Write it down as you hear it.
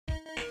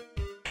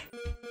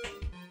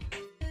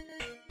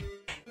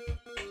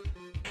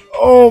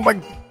Oh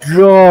my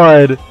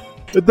god!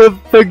 What the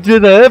fuck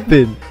just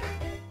happened?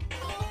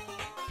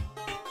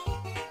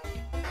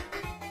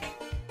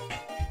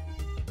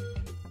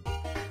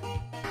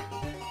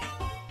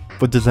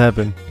 What just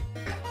happened?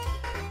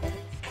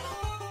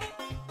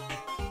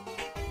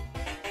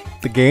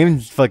 The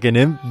game's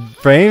fucking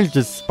frames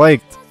just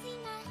spiked.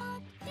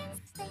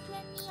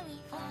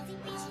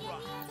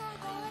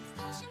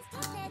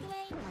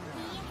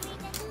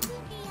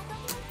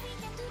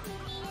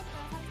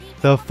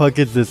 The fuck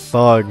is this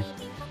song?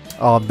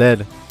 Oh, I'm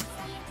dead.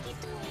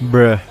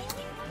 Bruh.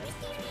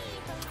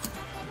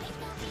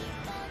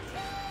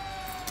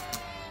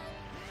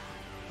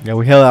 Yeah,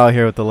 we hell out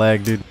here with the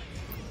lag, dude.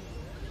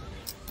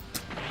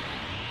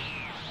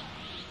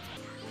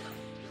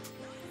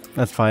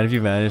 That's fine if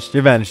you vanished.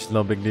 You vanished is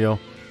no big deal.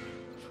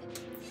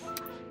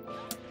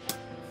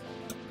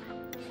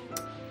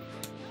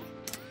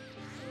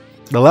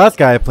 The last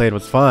guy I played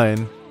was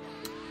fine.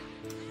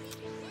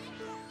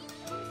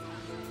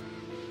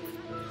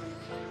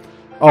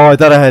 Oh, I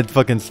thought I had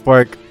fucking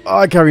Spark. Oh,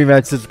 I can't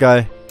rematch this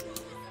guy.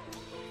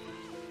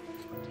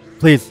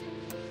 Please,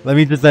 let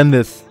me just end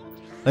this.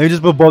 Let me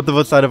just put both of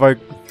us out of our...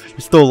 You're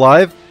still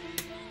alive?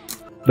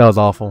 That was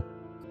awful.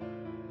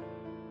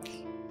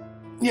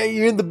 Yeah,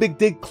 you're in the big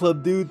dick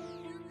club, dude.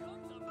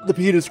 The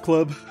penis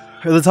club.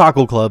 Or the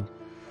taco club.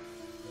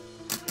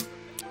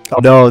 Oh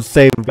no,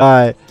 same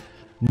guy.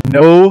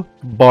 No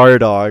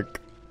Bardock.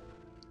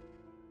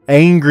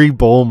 Angry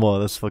Bulma.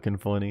 That's fucking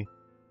funny.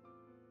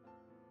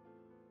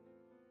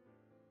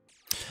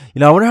 You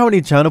know, I wonder how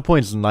many channel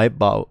points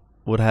Nightbot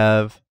would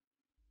have.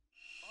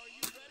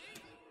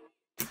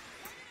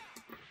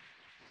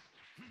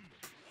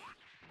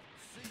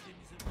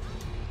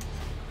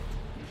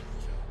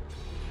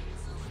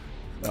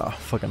 Oh,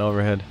 fucking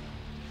overhead.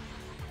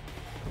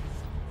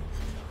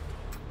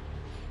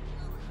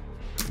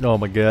 Oh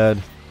my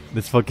god.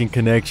 This fucking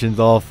connection's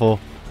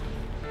awful.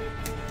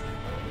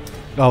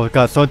 Oh my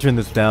god, someone turn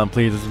this down,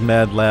 please. This is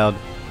mad loud.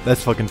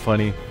 That's fucking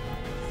funny.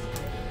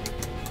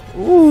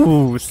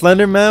 Ooh,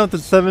 Slender Man with the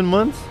 7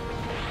 months?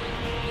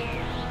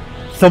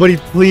 Somebody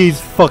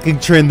please fucking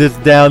turn this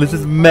down. This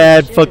is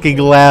mad fucking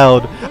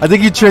loud. I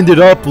think you turned it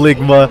up,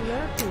 Ligma.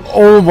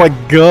 Oh my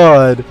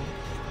god.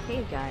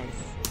 Hey guys.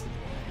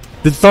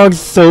 This song's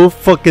so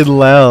fucking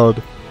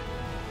loud.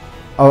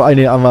 Oh,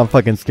 I'm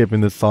fucking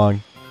skipping this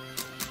song.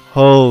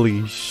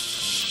 Holy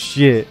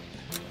shit.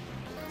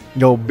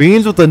 Yo,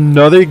 Beans with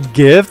another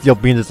gift? Yo,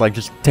 Beans is like,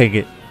 just take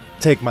it.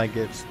 Take my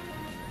gifts.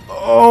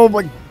 Oh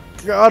my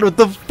god, what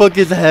the fuck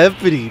is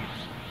happening?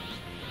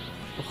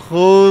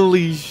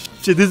 Holy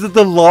shit, this is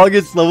the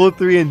longest level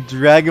 3 in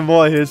Dragon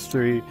Ball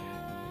history.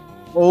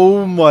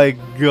 Oh my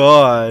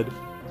god.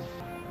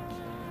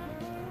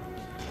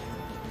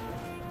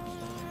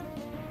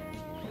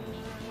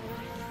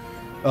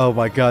 Oh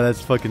my god, that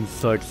fucking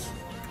sucks.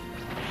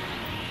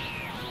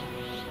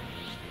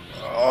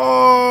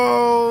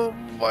 Oh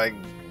my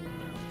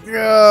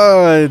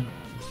god.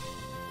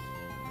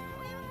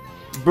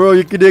 Bro,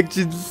 your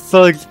connection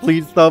sucks.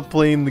 Please stop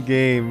playing the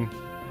game.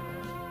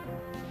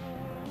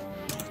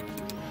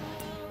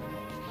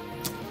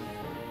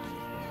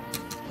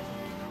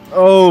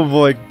 Oh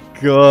my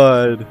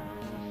god.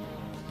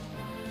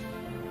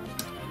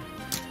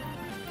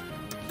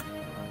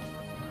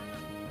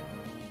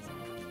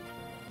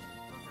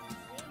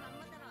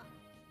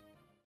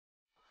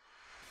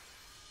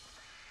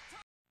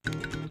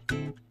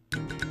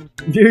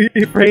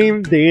 Your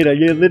frame data,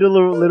 your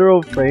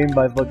literal frame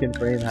by fucking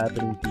frame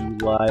happening to you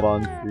live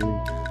on stream.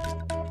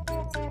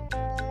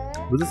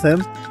 Was this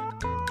him?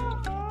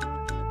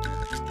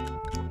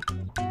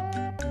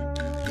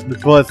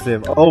 This was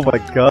him. Oh my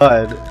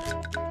god.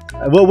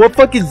 What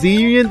fucking Z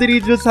union did he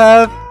just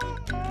have?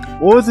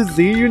 What was his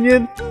Z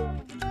union?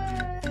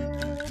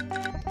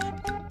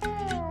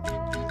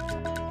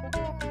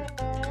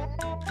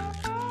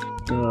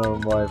 Oh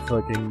my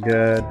fucking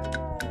god.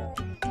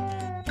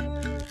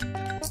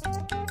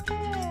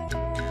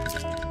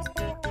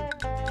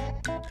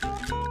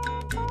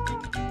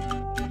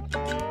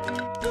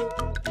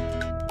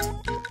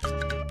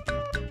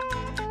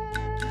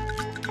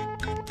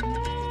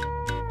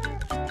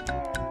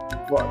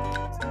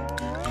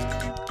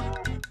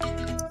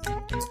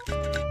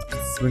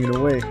 Swinging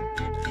away.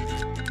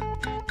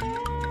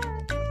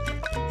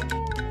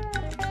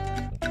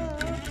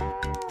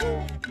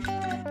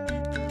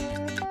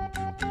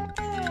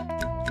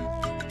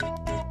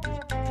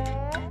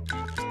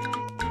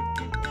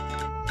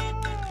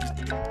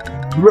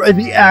 Bro, is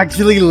he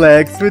actually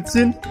lag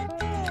switching?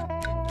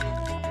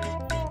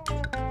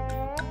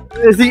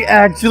 Is he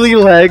actually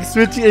lag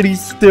switching and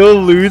he's still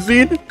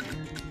losing?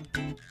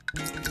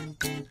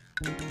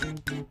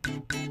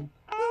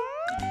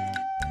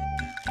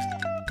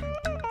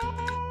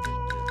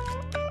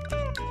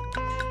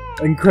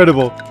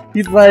 Incredible.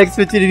 He's lag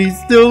switching and he's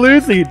still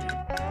losing.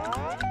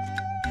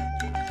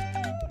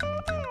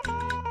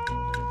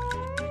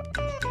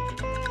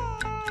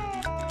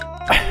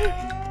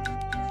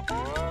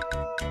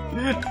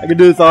 I can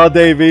do this all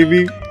day,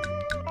 baby.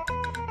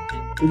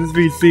 This is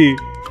VC.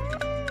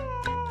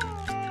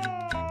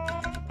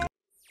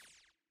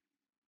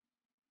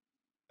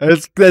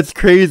 That's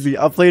crazy.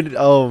 I played it.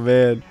 Oh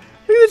man,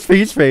 look at this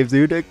face frame,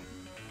 dude.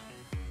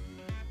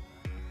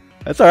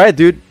 That's alright,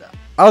 dude.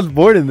 I was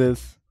born in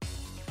this.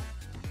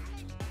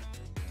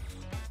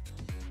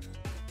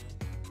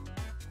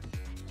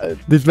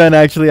 This man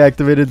actually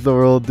activated the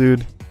world,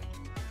 dude.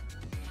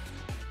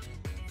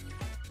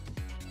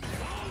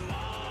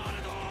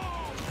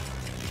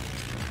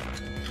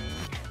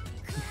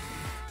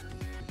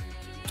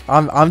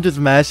 I'm just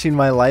mashing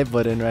my light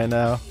button right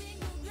now.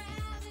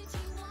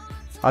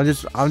 I'm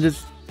just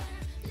it's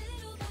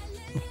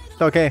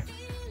okay.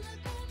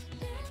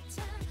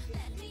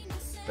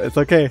 It's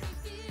okay.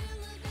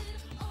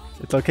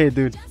 It's okay,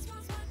 dude.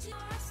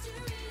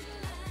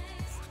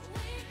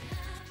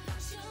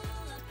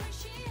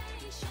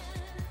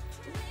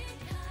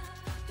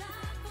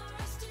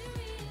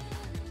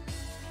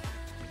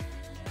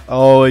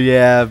 Oh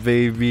yeah,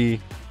 baby.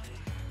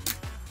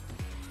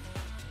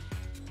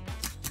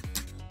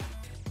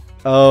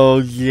 Oh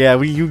yeah,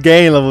 you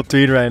gain level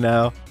 3 right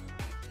now.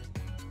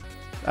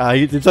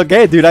 It's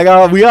okay, dude.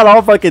 We got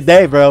all fucking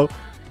day, bro.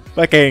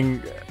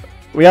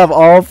 We have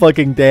all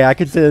fucking day. I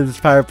consider this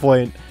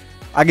PowerPoint.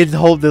 I could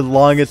hold the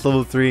longest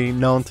level 3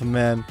 known to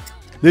man.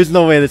 There's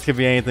no way this could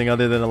be anything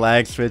other than a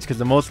lag switch,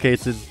 because in most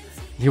cases,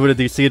 he would have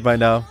DC'd by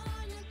now.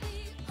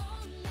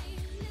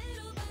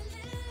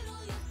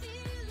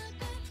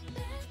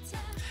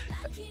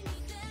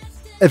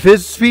 If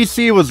his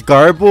PC was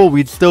Garble,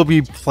 we'd still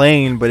be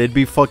playing, but it'd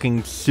be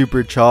fucking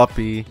super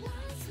choppy.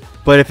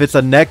 But if it's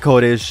a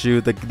netcode issue,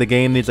 the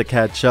game needs to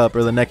catch up,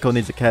 or the netcode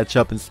needs to catch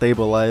up and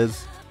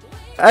stabilize.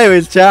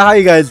 Anyways, chat, how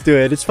you guys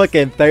doing? It's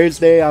fucking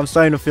Thursday. I'm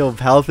starting to feel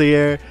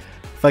healthier.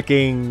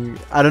 Fucking,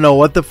 I don't know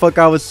what the fuck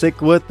I was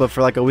sick with, but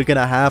for like a week and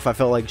a half, I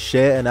felt like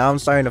shit, and now I'm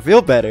starting to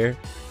feel better.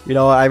 You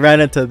know, I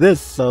ran into this,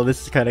 so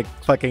this is kind of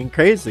fucking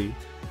crazy.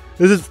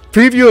 This is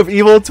preview of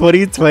Evo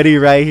 2020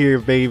 right here,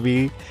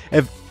 baby.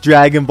 If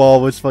Dragon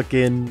Ball was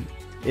fucking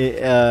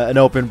an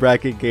open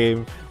bracket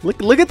game.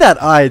 Look at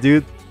that eye,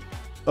 dude.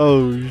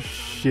 Oh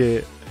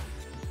shit.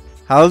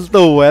 How's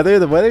the weather?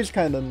 The weather's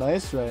kind of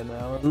nice right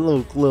now. A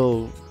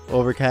little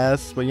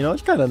overcast, but you know,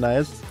 it's kind of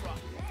nice.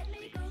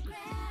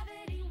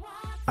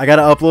 I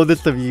gotta upload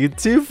this to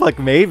YouTube? Fuck,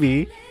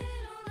 maybe.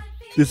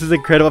 This is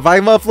incredible. If I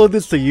upload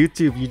this to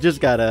YouTube, you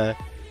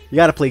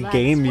gotta play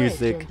game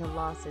music.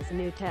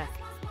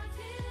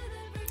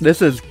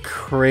 This is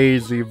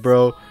crazy,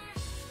 bro.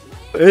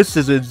 This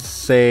is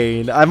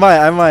insane. I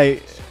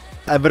might.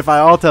 But if I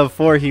alt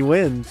F4, he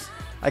wins.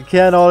 I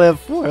can't alt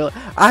F4.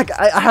 I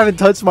haven't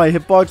touched my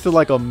hitbox for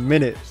like a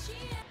minute.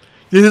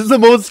 This is the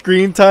most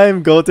screen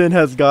time Goten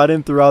has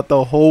gotten throughout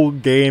the whole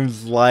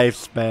game's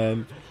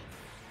lifespan.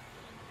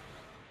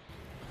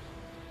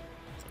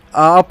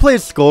 I'll play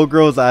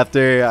Skullgirls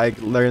after I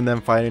learn them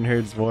fighting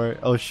herds more.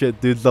 Oh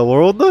shit, dude, the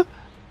world?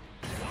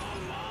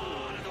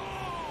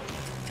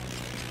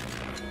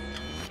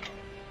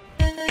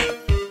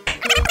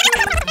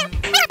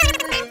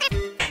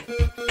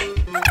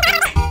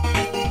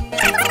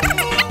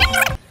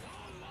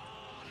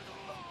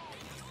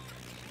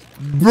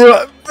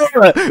 Bruh,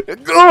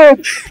 go!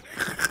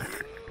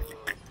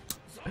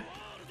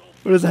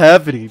 What is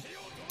happening?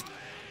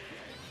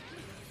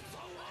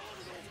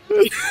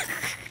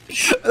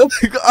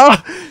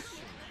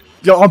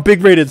 Yo, I'm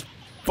big rated.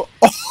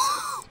 Oh.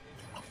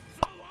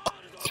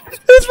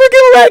 This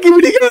fucking laggy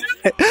when he got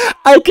it.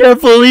 I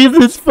can't believe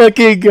this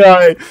fucking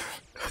guy.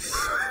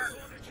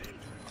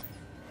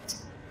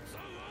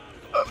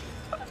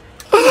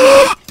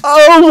 Oh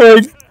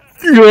my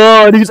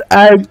god, he's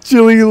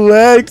actually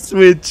lag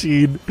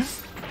switching.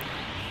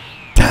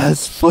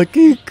 That's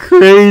fucking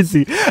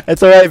crazy.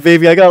 It's alright,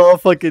 baby. I got all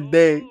fucking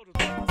day.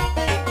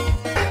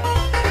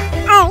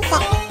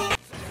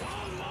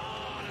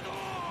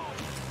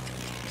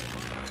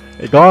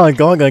 Hey, go on,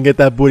 gonna get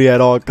that booty at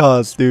all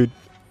costs, dude.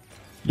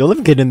 Yo, let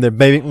me get in there,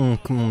 baby.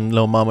 Come on,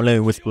 little mama, let me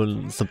whisper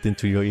something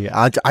to your ear.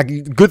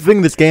 Good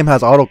thing this game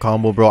has auto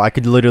combo, bro. I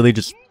could literally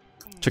just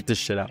check this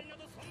shit out.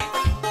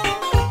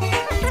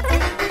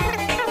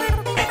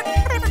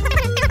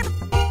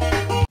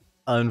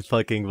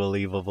 Unfucking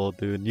believable,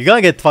 dude. You're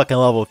gonna get fucking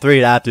level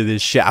 3 after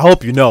this shit. I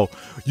hope you know.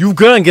 You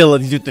gonna get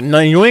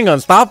you ain't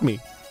gonna stop me.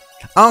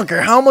 I don't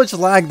care how much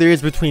lag there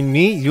is between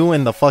me, you,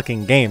 and the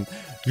fucking game.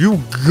 You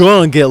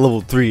gonna get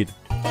level 3'd.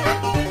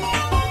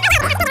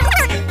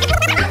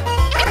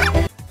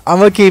 I'm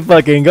gonna keep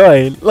fucking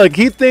going. Look,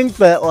 he thinks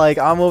that like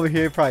I'm over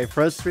here probably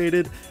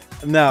frustrated.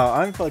 No,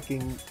 I'm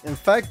fucking. In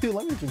fact, dude,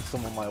 let me drink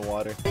some of my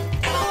water.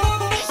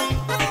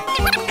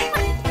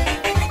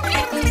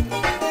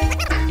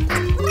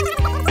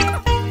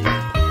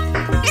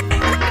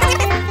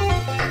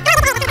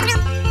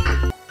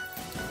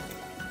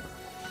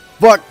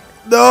 Fuck!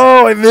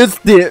 No, I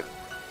missed it.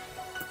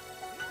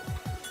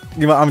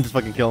 You know, I'm just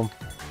fucking kill him.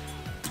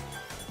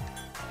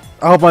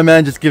 I hope my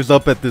man just gives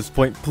up at this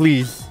point.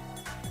 Please.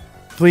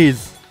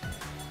 Please.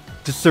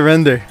 Just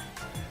surrender.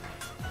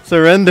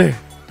 Surrender.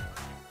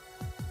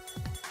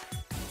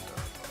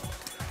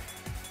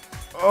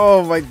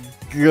 Oh my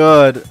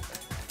god.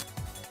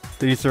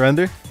 Did he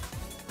surrender?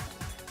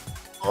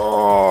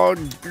 Oh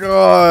Oh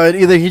god.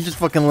 Either he just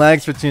fucking lag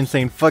switching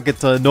saying fuck it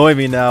to annoy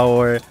me now,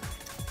 or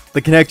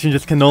the connection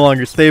just can no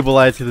longer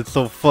stabilize because it's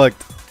so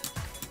fucked.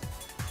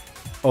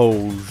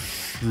 Oh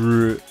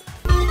shit.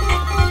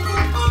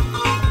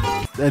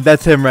 And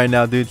that's him right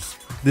now, dudes.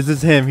 This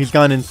is him. He's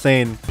gone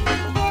insane.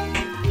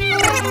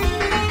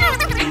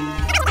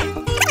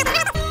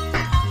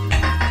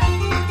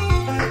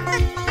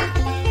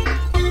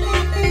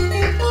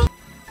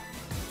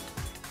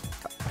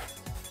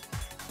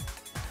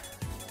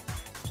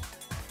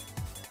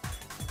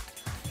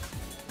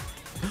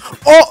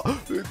 Oh!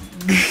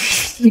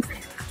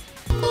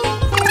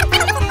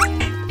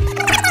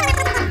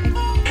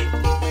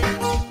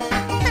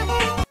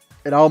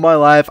 In all my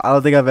life, I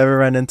don't think I've ever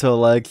run into a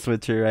leg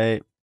switcher,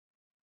 right?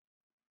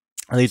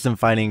 At least in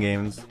fighting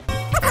games.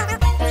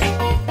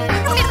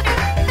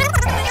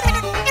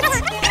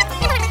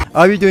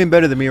 Are you doing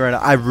better than me right now?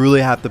 I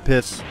really have to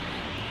piss.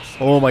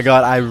 Oh my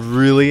god, I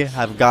really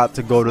have got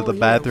to go to the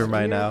bathroom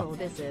right now.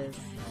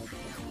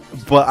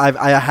 But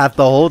I have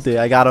to hold it.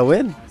 I gotta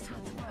win.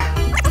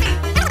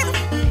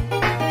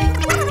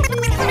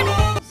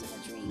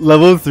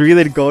 Level 3,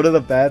 they'd go to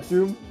the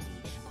bathroom?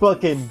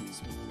 Fucking...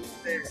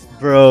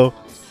 Bro.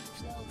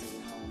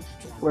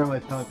 Where my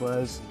tongue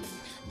was.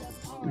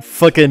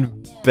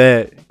 Fucking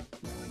bet.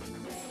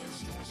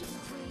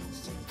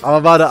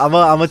 I'm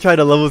gonna try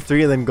to level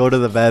 3 and then go to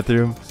the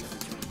bathroom.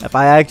 If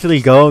I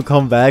actually go and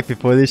come back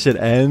before this shit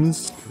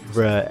ends,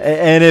 bruh.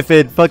 And if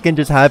it fucking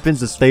just happens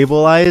to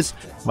stabilize,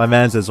 my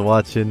man's just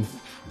watching.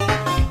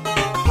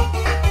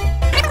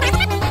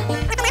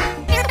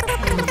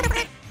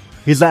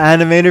 He's the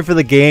animator for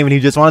the game and he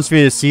just wants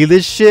me to see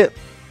this shit.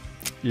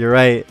 You're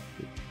right.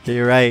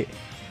 You're right.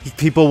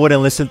 People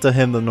wouldn't listen to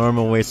him the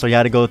normal way, so he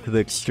had to go to the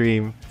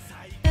extreme.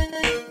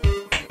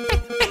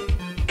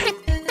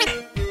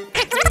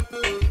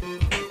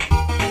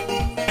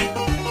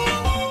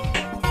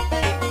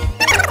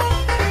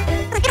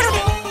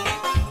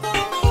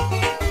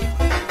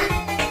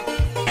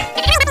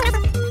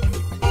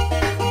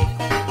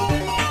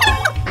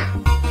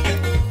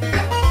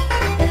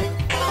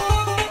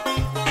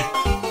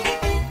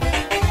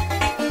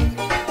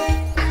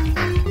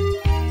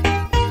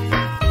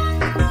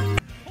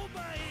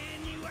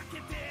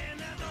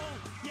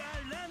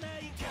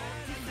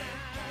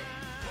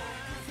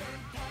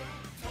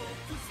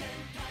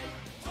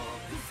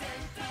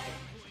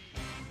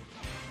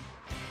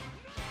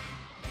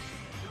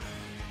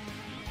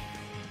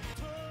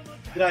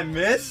 Did I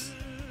miss?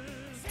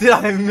 Did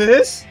I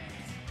miss?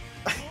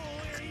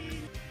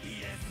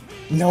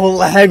 No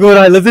lag when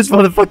I left this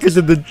motherfucker's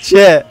in the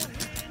chat.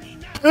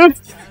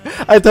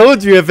 I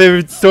told you if it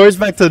restores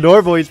back to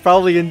normal, he's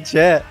probably in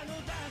chat.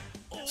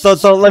 So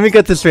let me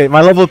get this straight.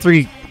 My level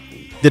 3,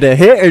 did it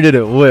hit or did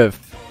it whiff?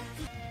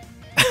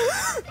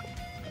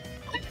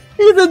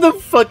 He's in the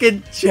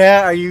fucking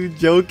chat. Are you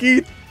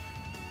joking?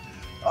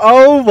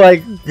 Oh my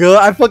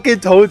god, I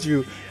fucking told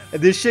you.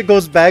 And this shit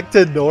goes back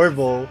to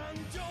normal.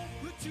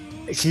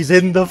 She's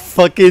in the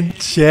fucking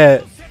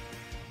chat.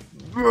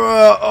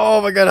 Bruh,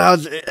 oh my god,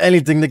 how's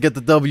anything to get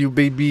the W,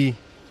 baby?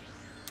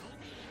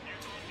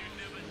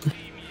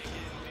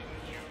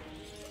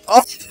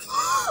 Oh.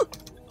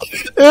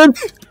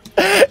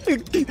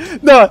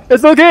 No,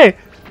 it's okay.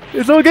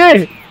 It's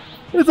okay.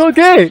 It's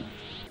okay.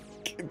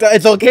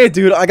 It's okay,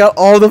 dude. I got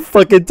all the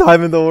fucking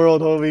time in the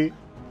world, homie.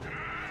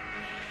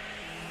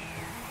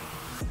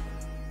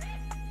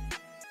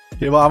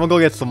 Yeah, well, I'm gonna go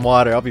get some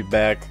water. I'll be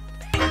back.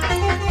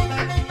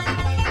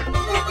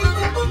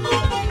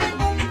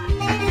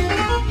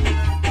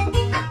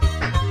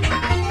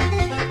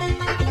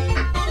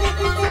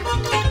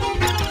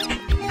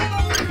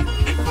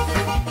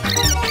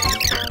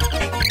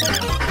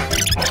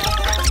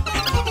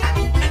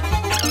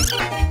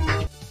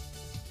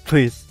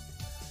 Please.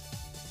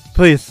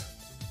 Please.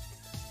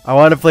 I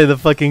want to play the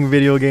fucking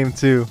video game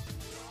too.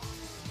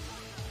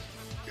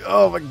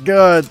 Oh my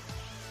god.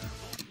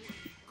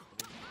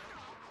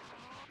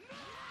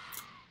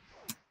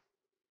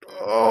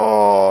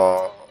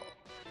 Oh.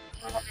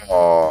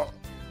 Oh.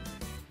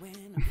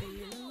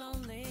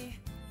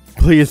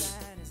 Please.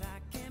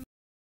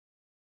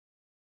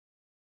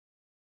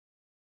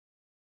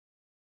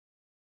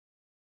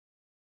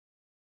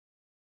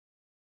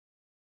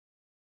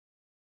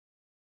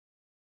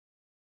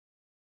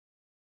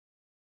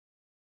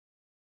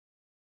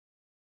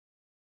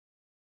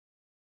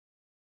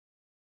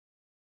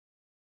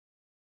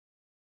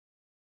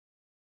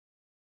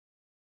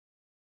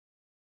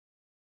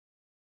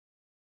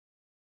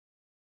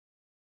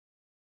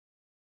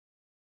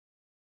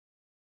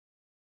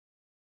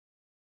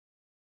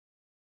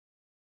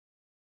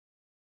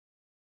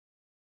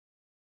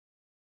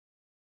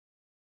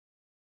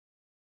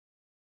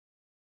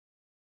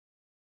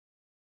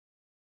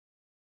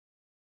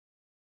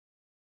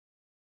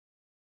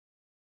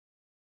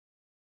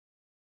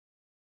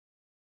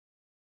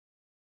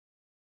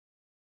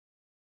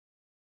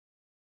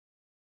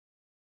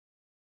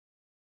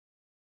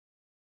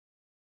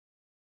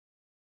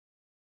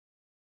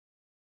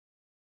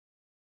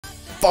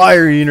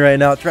 firing right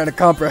now, trying to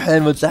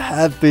comprehend what's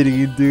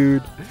happening,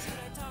 dude.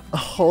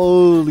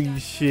 Holy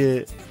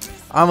shit.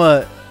 I'm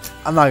not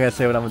gonna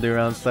say what I'm gonna do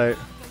around start.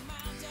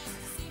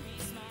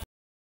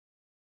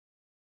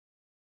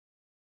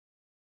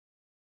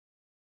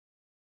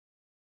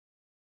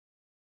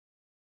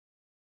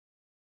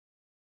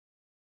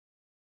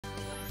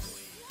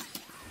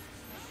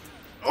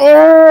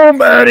 Oh,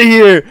 I'm out of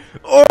here.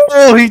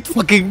 Oh, he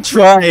fucking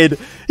tried.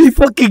 He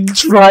fucking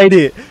tried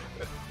it.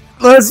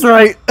 That's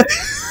right.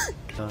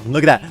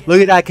 Look at that.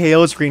 Look at that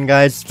KO screen,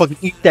 guys. Fucking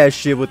eat that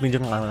shit with me.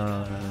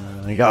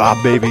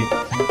 Ah, baby.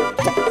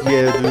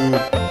 Yeah,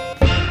 dude.